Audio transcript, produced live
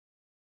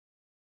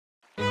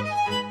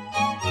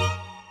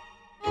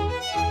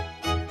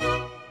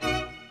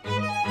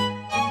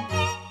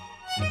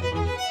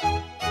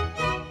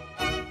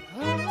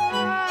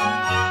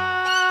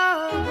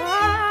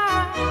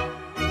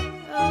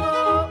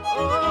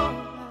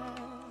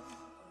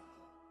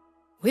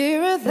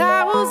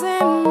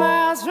1,000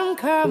 miles from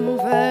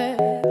comfort.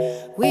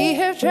 We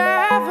have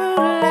traveled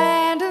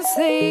land and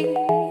sea,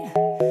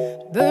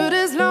 but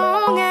as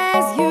long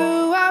as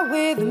you are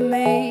with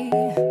me,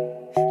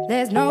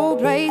 there's no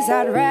place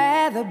I'd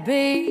rather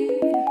be.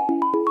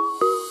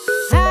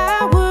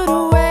 I would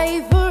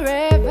away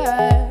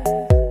forever,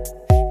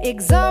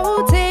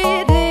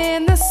 exalted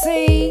in the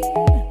sea.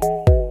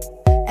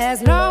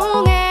 As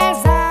long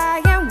as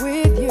I am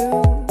with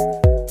you,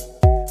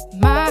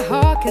 my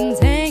heart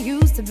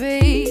continues to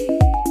beat.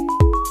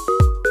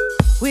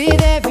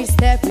 With every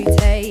step we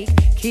take,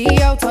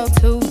 Kyoto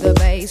to the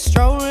bay,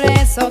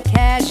 strolling so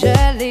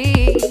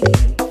casually.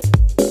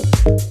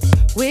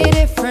 We're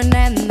different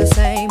and the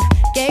same,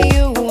 gave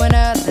you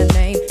another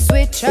name,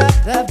 switch up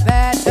the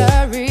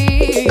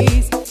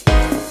batteries.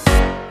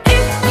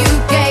 If you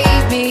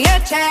gave me a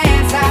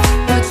chance, I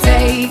would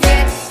take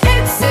it.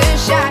 It's a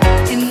shot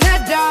in the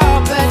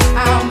dark, but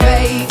I'll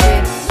make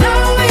it.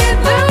 Knowing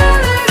the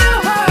little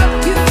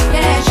hope you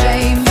can't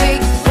shame me.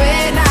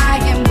 When I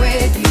am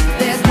with you,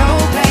 there's no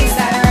place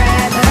I'd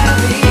rather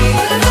be.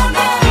 No,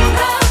 no,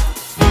 no,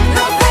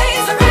 no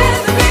place I'd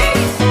rather be.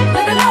 No,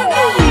 no, no,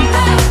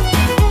 no,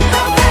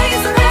 no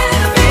place I'd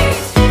rather be.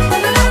 No,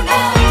 no, no,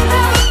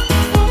 no,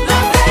 no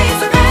place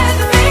I'd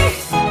rather be.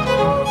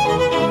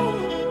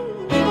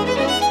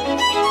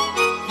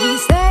 We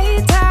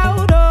set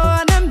out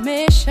on a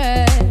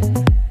mission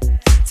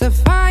to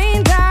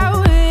find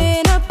our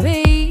inner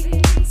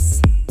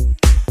peace,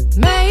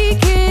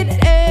 make it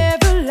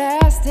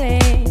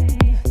everlasting,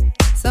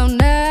 so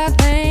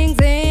nothing's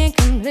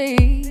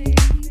incomplete.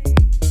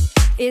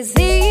 It's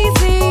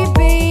easy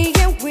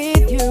being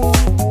with you,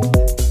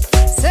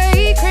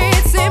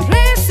 sacred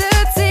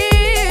simplicity.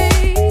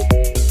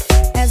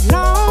 As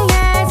long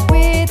as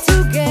we're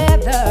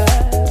together,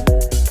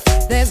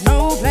 there's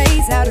no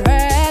place I'd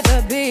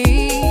rather be.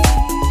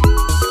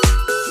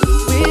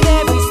 With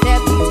every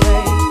step we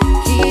take,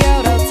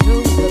 Kyoto to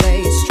the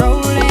bay,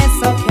 strolling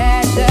so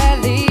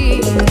casually.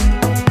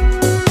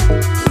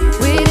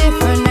 We're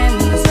different and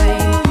the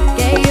same,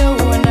 gave you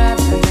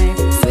another name,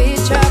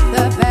 switch up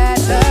the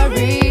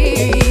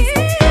batteries.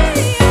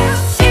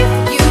 If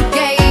you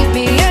gave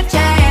me a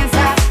chance, I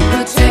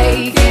would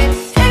take it.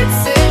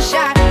 It's a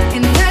shot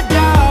in the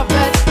dark,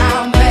 but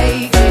I'll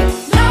make it.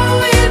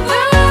 Knowing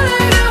the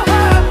little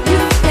hope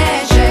you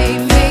can't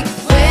shame me.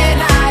 When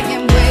I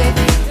am with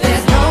you,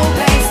 there's no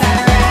place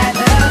I'd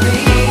rather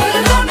be.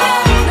 No, no,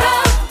 no,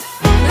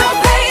 no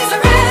place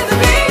I'd rather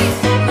be.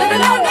 No, no,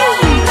 no,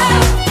 no,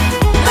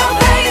 no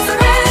place I'd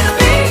rather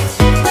be.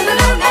 No, no,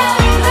 no,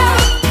 no,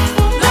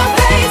 no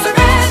place I'd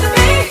rather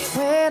be.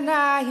 When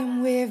I am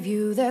with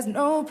you, there's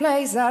no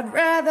place I'd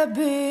rather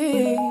be.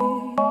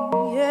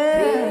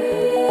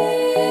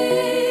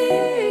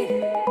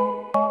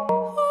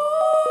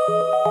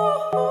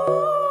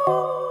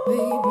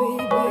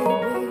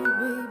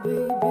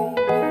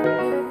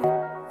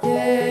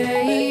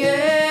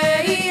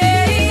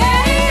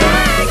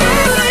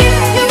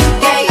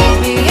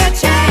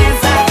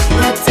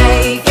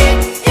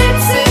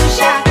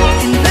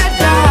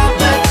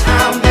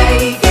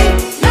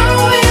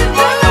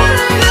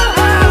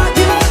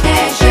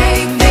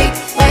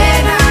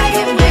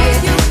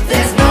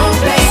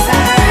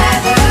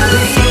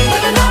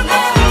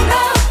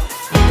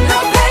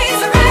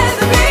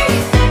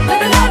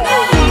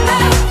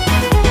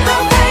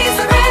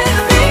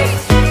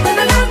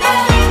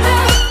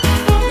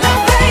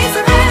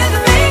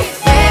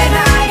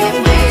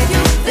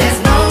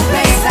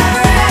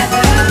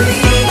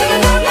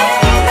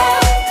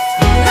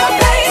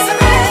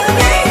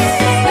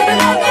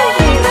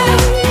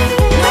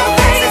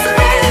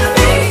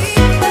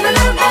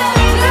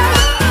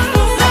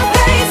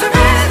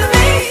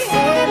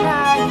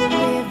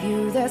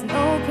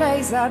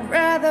 I'd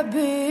rather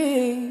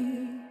be.